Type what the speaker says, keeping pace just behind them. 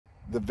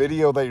The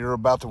video that you're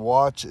about to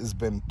watch has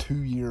been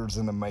 2 years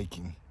in the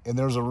making, and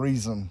there's a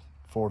reason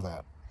for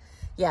that.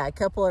 Yeah, a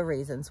couple of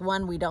reasons.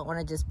 One, we don't want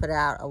to just put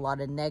out a lot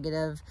of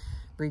negative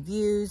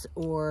reviews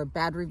or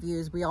bad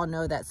reviews. We all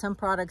know that some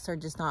products are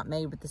just not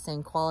made with the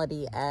same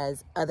quality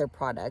as other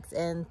products,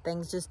 and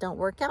things just don't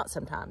work out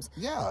sometimes.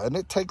 Yeah, and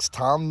it takes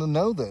time to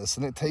know this,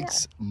 and it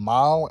takes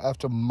mile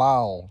after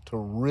mile to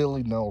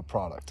really know a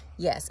product.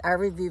 Yes, our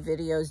review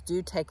videos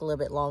do take a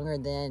little bit longer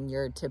than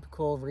your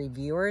typical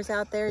reviewers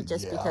out there,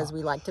 just because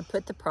we like to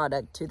put the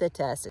product to the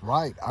test.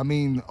 Right. I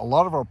mean, a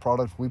lot of our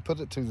products, we put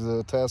it to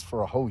the test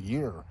for a whole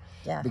year.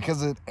 Yeah.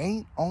 Because it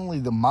ain't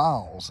only the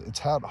miles, it's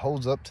how it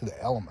holds up to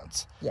the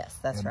elements. Yes,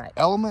 that's right.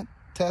 Element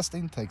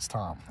testing takes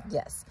time.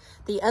 Yes.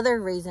 The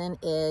other reason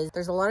is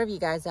there's a lot of you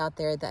guys out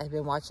there that have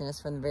been watching us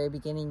from the very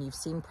beginning. You've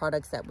seen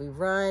products that we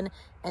run,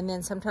 and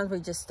then sometimes we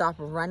just stop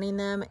running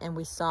them and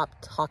we stop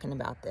talking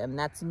about them.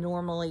 That's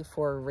normally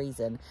for a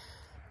reason.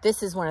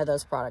 This is one of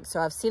those products. So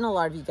I've seen a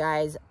lot of you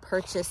guys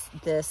purchase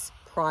this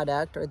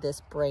product or this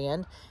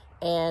brand,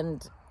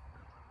 and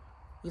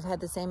you've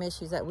had the same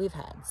issues that we've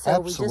had. So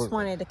we just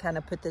wanted to kind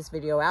of put this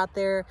video out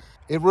there.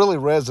 It really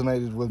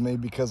resonated with me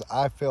because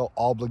I felt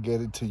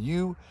obligated to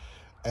you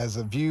as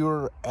a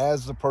viewer,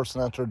 as the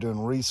person out there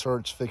doing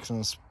research,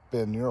 fixing to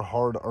spend your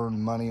hard-earned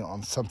money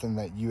on something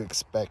that you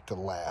expect to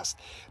last.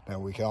 Now,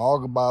 we can all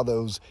go buy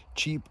those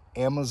cheap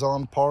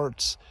Amazon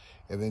parts,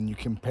 and then you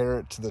compare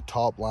it to the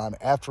top line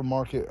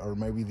aftermarket or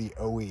maybe the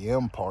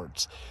OEM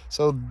parts.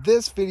 So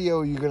this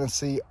video, you're gonna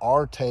see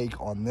our take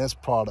on this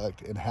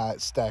product and how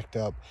it stacked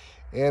up.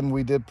 And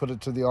we did put it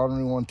to the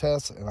Ornery One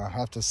test, and I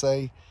have to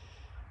say,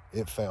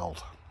 it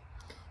failed.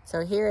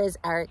 So here is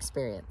our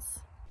experience.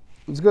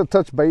 I was going to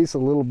touch base a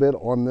little bit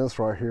on this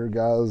right here,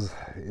 guys.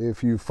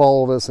 If you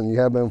followed us, and you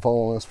have been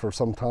following us for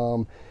some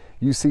time,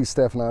 you see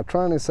Steph and I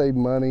trying to save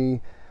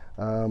money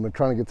and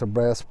trying to get the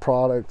best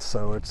product.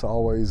 So it's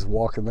always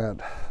walking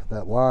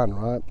that line,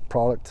 right?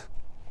 Product,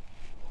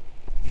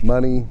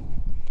 money,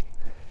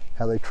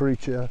 how they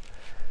treat you.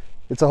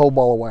 It's a whole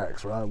ball of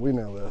wax, right? We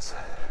know this.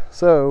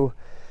 So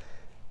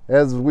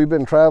as we've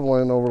been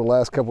traveling over the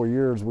last couple of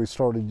years, we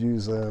started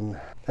using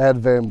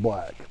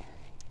Advanblack.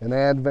 And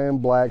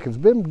Advanblack has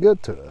been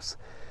good to us.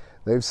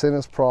 They've sent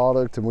us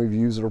product, and we've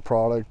used their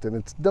product, and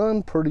it's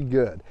done pretty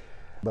good.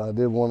 But I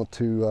did want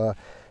to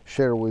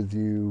share with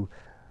you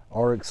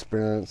our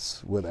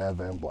experience with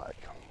Advanblack.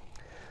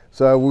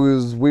 So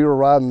we were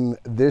riding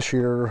this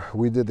year.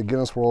 We did the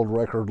Guinness World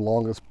Record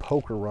longest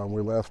poker run.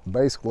 We left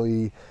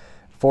basically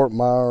Fort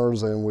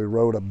Myers, and we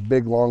rode a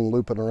big long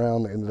looping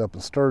around, ended up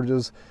in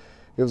Sturgis.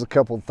 It was a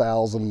couple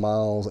thousand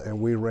miles, and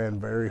we ran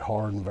very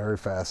hard and very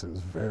fast. It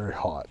was very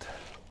hot.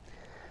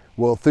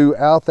 Well,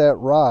 throughout that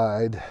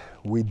ride,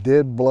 we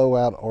did blow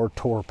out our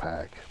tour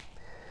pack,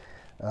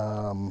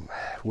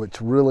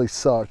 which really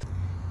sucked.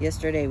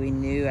 Yesterday we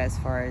knew, as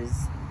far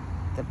as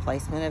the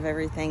placement of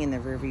everything in the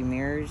rearview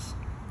mirrors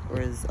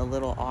was a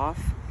little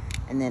off.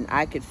 And then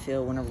I could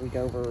feel whenever we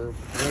go over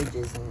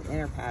bridges and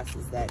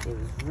interpasses that it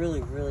was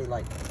really, really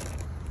like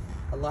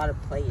a lot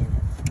of play in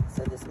it.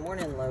 So this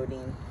morning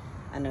loading,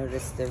 I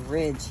noticed the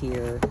ridge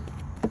here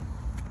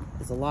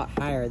is a lot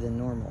higher than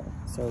normal.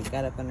 So I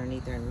got up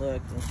underneath there and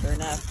looked, and sure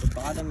enough, the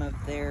bottom of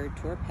their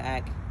tour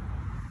pack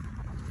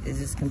is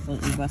just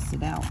completely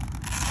busted out.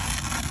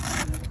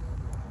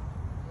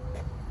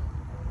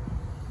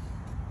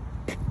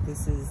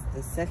 This is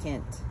the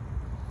second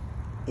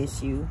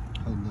issue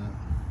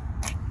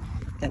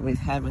that we've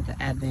had with the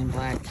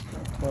Advanblack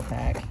Tour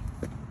Pack.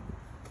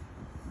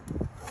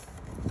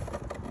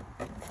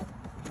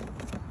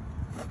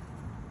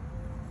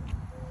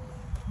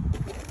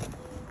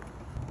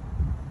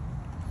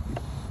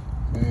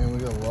 Man, we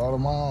got a lot of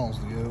miles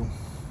to go.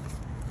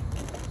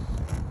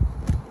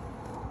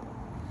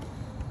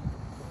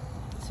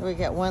 So we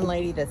got one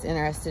lady that's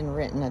interested in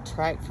renting a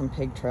trike from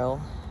Pig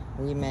Trail.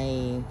 We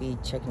may be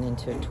checking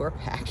into a tour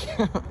pack.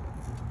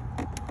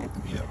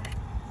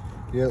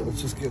 Yeah,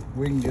 let's just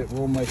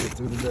we'll make it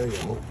through the day,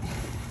 I hope.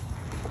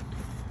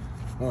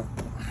 All right,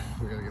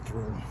 we gotta get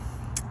through.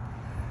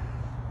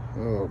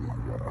 Oh my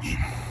gosh,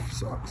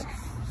 sucks.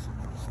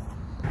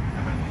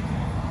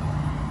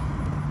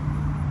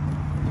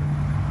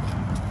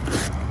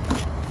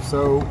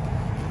 So,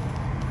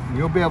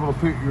 you'll be able to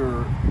put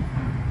your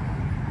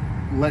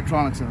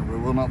electronics in it, but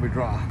it will not be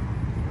dry.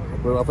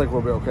 But I think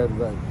we'll be okay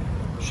today.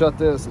 Shut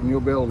this and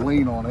you'll be able to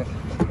lean on it,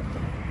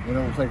 and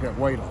it'll take that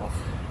weight off,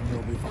 and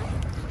you'll be fine.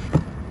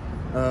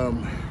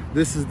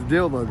 This is the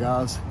deal though,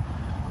 guys.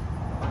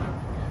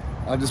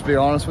 I'll just be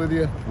honest with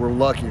you, we're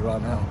lucky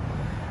right now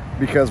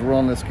because we're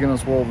on this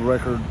Guinness World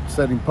Record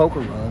setting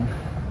poker run.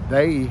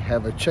 They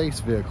have a chase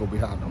vehicle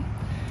behind them.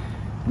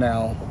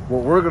 Now,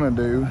 what we're gonna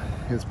do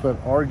is put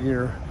our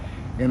gear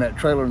in that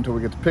trailer until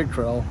we get to Pig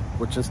Trail,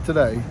 which is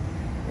today,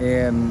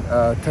 and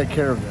take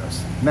care of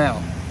this.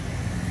 Now,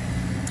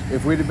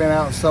 if we'd have been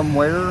out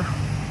somewhere,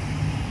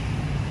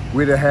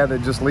 we'd have had to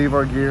just leave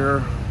our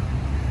gear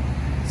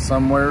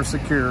somewhere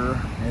secure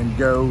and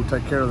go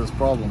take care of this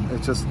problem.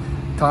 It's just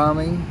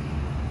timing,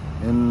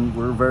 and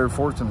we're very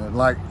fortunate.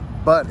 Like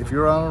But if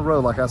you're on a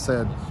road, like I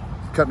said,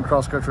 cutting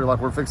cross country like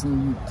we're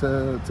fixing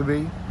to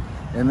be,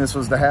 and this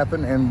was to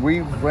happen, and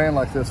we ran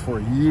like this for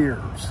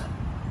years.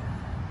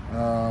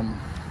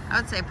 I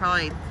would say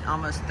probably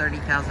almost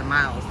 30,000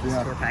 miles this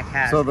tour pack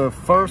has. So the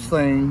first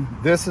thing,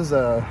 this is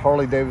a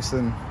Harley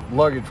Davidson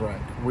luggage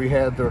rack. We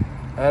had their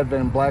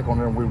Advanblack on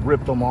there and we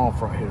ripped them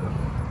off right here.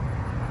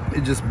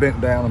 It just bent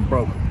down and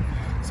broke.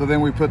 So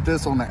then we put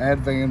this on the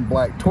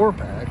Advanblack Tour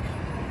Pack,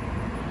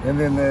 and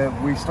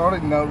then we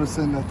started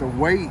noticing that the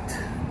weight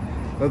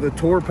of the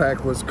Tour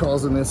Pack was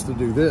causing this to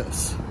do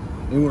this.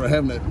 And we were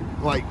having it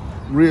like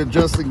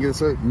readjusting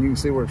this up, and you can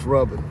see where it's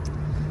rubbing.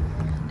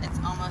 It's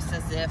almost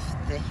as if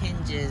the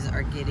hinges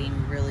are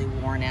getting really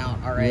worn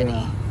out already.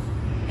 Yeah.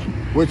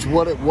 Which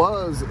what it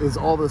was is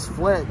all this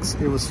flex,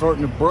 it was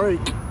starting to break,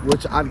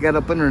 which I got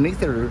up underneath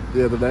there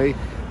the other day,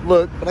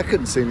 look, but I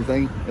couldn't see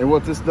anything. And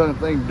what this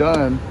thing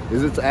done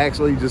is it's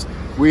actually just,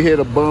 we hit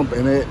a bump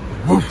and it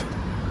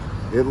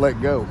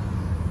let go.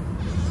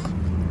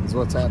 Is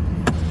what's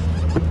happened.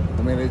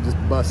 I mean, it just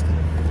busted.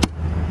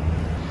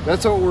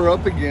 That's what we're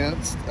up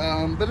against,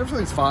 but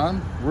everything's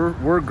fine.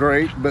 We're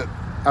great, but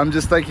I'm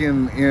just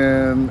thinking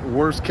in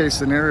worst case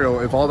scenario,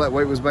 if all that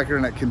weight was back here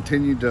and that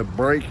continued to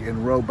break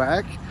and roll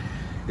back,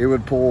 it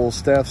would pull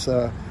Steph's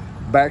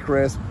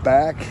backrest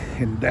back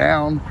and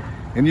down,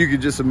 and you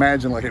could just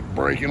imagine like it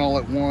breaking all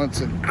at once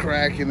and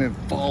cracking and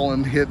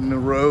falling, hitting the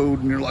road,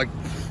 and you're like,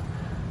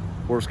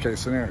 worst case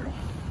scenario.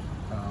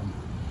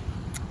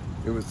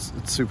 It's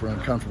super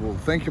uncomfortable to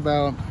think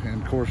about,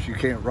 and of course you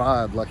can't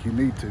ride like you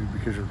need to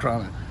because you're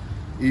trying to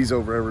ease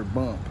over every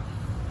bump.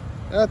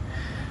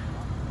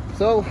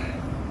 So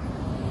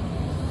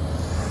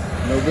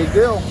no big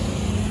deal.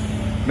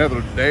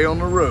 Another day on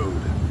the road.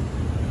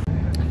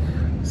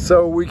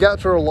 So we got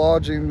to our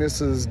lodging.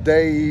 This is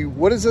day,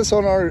 what is this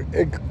on our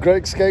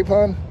Great Escape,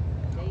 hon?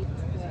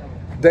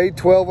 Day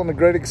 12 on the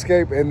Great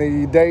Escape, and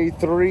the day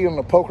 3 on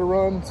the poker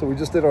run. So we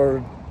just did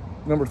our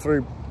number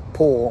 3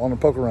 pull on the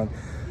poker run.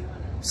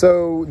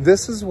 So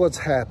this is what's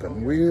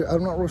happened.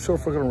 I'm not real sure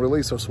if we're going to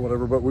release this or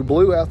whatever, but we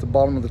blew out the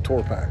bottom of the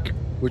tour pack,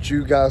 which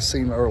you guys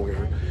seen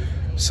earlier.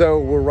 So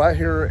we're right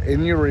here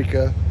in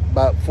Eureka,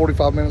 about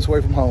 45 minutes away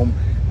from home.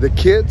 The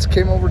kids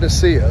came over to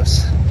see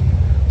us.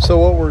 So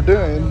what we're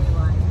doing,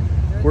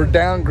 we're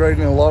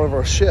downgrading a lot of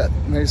our shit.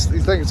 And you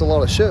think it's a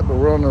lot of shit, but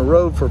we're on the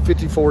road for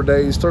 54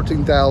 days,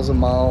 13,000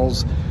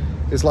 miles.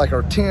 It's like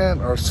our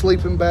tent, our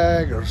sleeping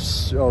bag, our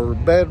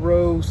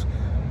bedrolls.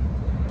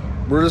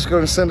 We're just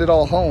going to send it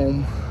all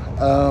home,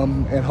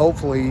 and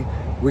hopefully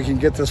we can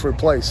get this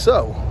replaced.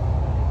 So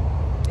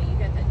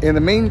in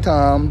the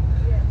meantime,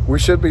 we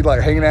should be like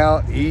hanging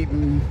out,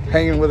 eating,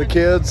 hanging with the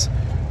kids.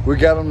 We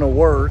got them to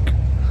work,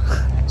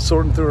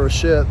 sorting through our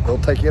shit. They'll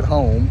take it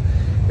home.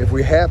 If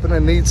we happen to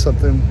need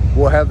something,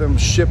 we'll have them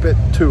ship it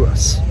to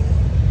us.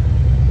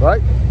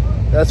 Right?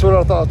 That's what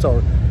our thoughts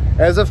are.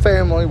 As a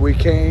family, we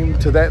came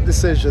to that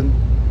decision,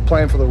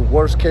 planning for the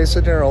worst case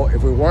scenario.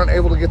 If we weren't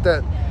able to get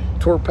that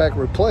tour pack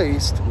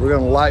replaced, we're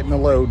going to lighten the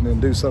load and then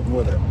do something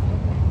with it.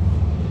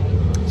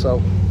 So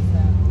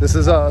this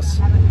is us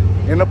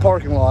in the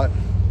parking lot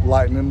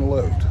lightening the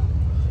load.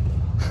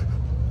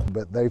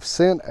 But they've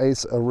sent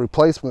us a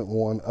replacement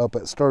one up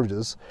at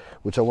Sturgis,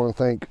 which I want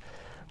to thank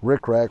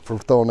Rick Rack for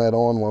throwing that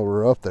on while we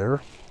were up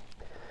there.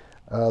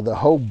 The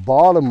whole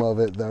bottom of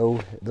it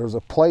though, there's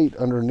a plate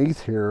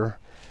underneath here.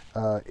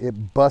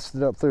 It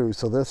busted up through,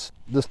 so this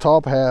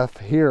top half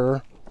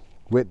here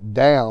went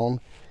down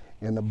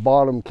and the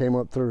bottom came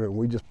up through, and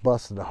we just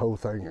busted the whole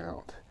thing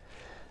out.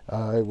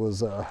 It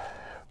was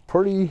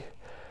pretty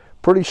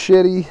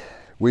shitty.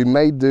 We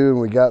made do and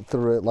we got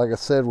through it. Like I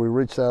said, we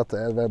reached out to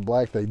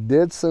Advanblack. They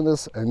did send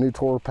us a new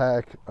tour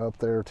pack up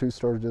there to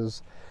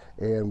Sturgis,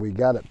 and we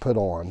got it put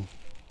on.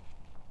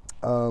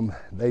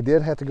 They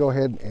did have to go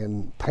ahead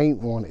and paint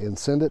one and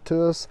send it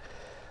to us.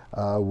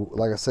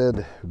 Like I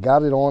said,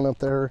 got it on up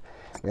there,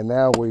 and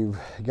now we've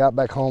got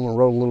back home and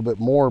rode a little bit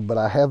more, but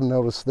I have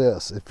noticed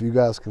this. If you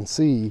guys can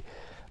see,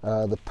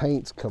 the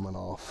paint's coming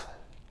off.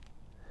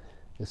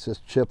 It's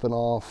just chipping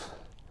off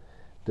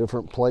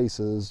different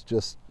places.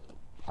 Just,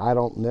 I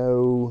don't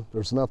know,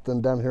 there's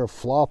nothing down here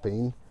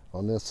flopping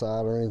on this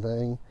side or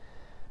anything.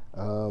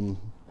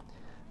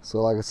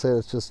 So like I said,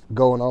 it's just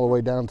going all the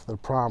way down to the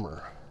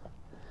primer.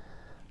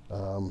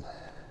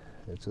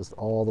 It's just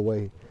all the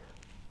way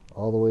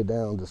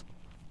down, just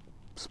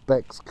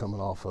specks coming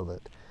off of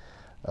it.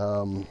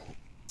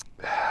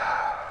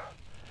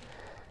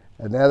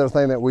 Another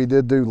thing that we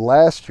did do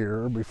last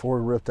year before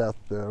we ripped out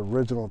the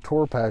original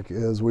tour pack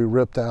is we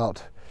ripped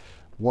out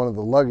one of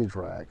the luggage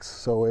racks.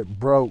 So it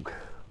broke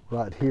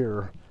right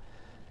here,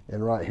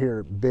 and right here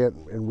it bent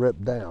and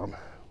ripped down.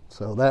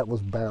 So that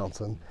was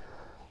bouncing.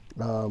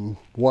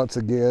 Once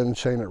again,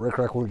 Shane at Rick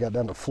Rack, when we got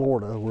down to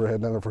Florida, we were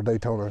heading down there for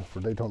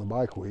Daytona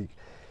Bike Week.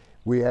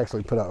 We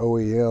actually put an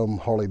OEM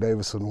Harley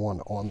Davidson one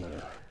on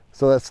there.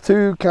 So that's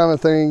 2 kind of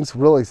things,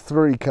 really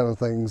 3 kind of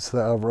things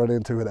that I've run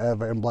into at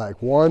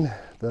Advanblack. One,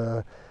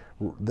 the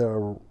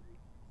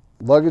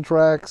luggage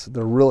racks,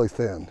 they're really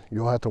thin.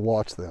 You'll have to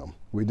watch them.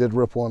 We did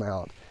rip one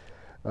out.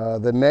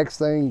 The next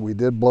thing, we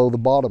did blow the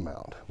bottom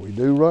out. We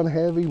do run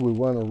heavy. We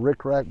run a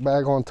rickrack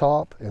bag on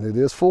top, and it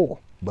is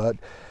full, but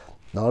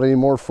not any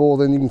more full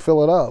than you can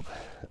fill it up.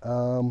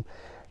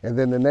 And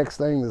then the next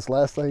thing, this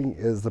last thing,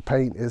 is the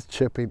paint is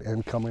chipping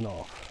and coming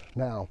off.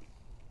 Now,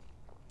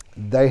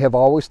 they have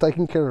always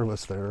taken care of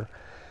us there,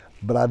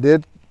 but I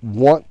did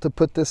want to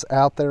put this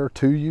out there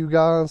to you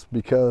guys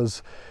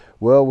because,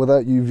 well,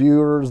 without you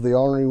viewers, the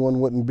Ornery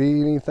One wouldn't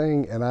be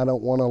anything, and I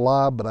don't want to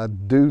lie, but I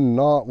do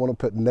not want to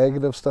put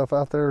negative stuff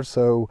out there,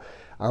 so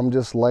I'm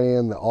just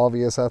laying the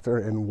obvious out there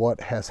and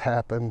what has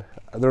happened.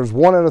 There's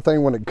one other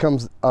thing when it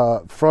comes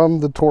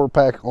from the Tour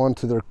Pack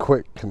onto their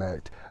Quick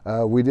Connect.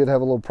 We did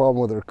have a little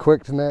problem with their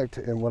Quick Connect,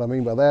 and what I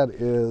mean by that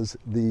is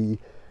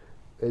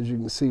as you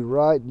can see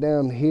right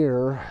down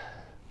here,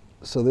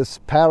 so this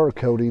powder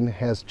coating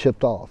has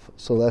chipped off.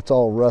 So that's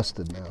all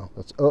rusted now.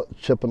 That's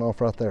chipping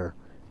off right there.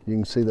 You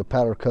can see the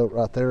powder coat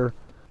right there.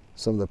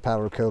 Some of the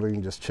powder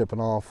coating just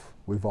chipping off.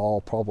 We've all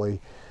probably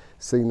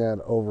seen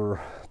that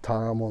over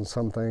time on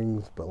some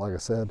things, but like I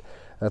said,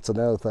 that's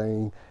another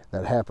thing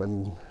that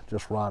happened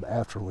just right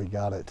after we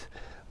got it.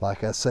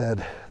 Like I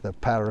said, the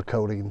powder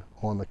coating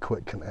on the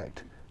Quick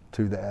Connect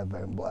to the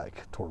Advanblack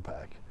Tour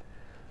Pack.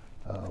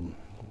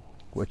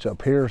 Which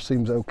up here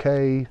seems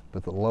okay,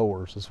 but the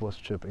lowers is what's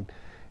chipping.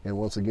 And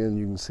once again,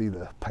 you can see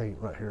the paint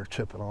right here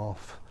chipping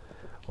off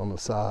on the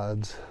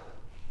sides.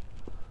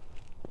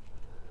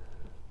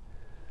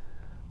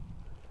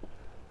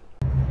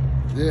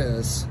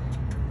 This,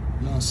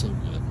 not so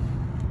good.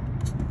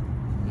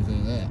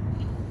 Everything that.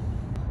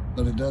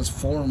 But it does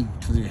form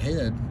to your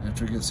head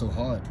after it gets so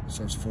hot. It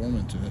starts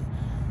forming to it.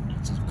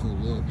 It's a cool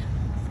look.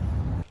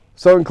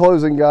 So in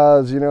closing,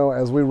 guys, you know,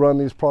 as we run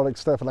these products,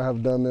 Steph and I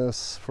have done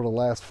this for the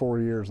last 4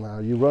 years now.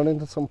 You run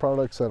into some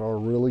products that are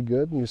really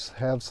good, and you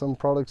have some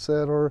products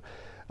that are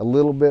a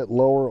little bit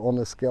lower on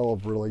the scale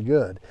of really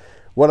good.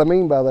 What I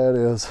mean by that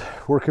is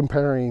we're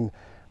comparing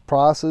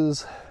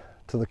prices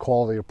to the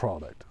quality of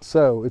product.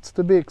 So it's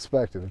to be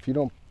expected. If you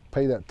don't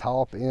pay that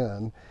top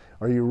end,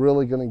 are you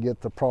really going to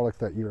get the product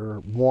that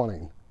you're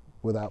wanting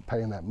without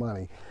paying that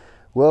money?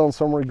 Well, in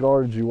some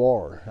regards you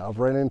are. I've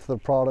ran into the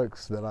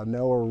products that I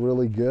know are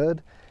really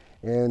good,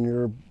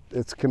 and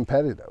it's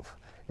competitive.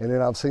 And then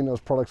I've seen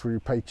those products where you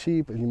pay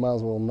cheap and you might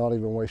as well not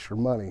even waste your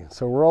money.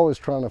 So we're always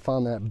trying to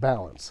find that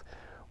balance.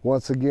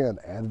 Once again,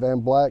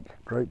 Advanblack,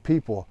 great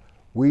people.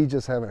 We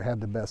just haven't had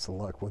the best of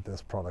luck with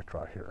this product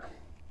right here.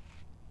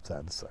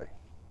 Sad to say.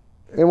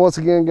 And once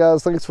again,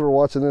 guys, thanks for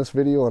watching this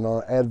video on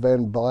our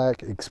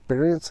Advanblack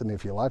experience. And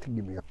if you liked it,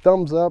 give me a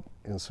thumbs up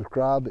and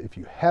subscribe if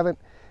you haven't.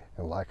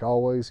 And like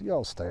always,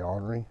 y'all stay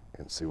ornery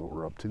and see what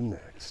we're up to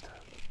next.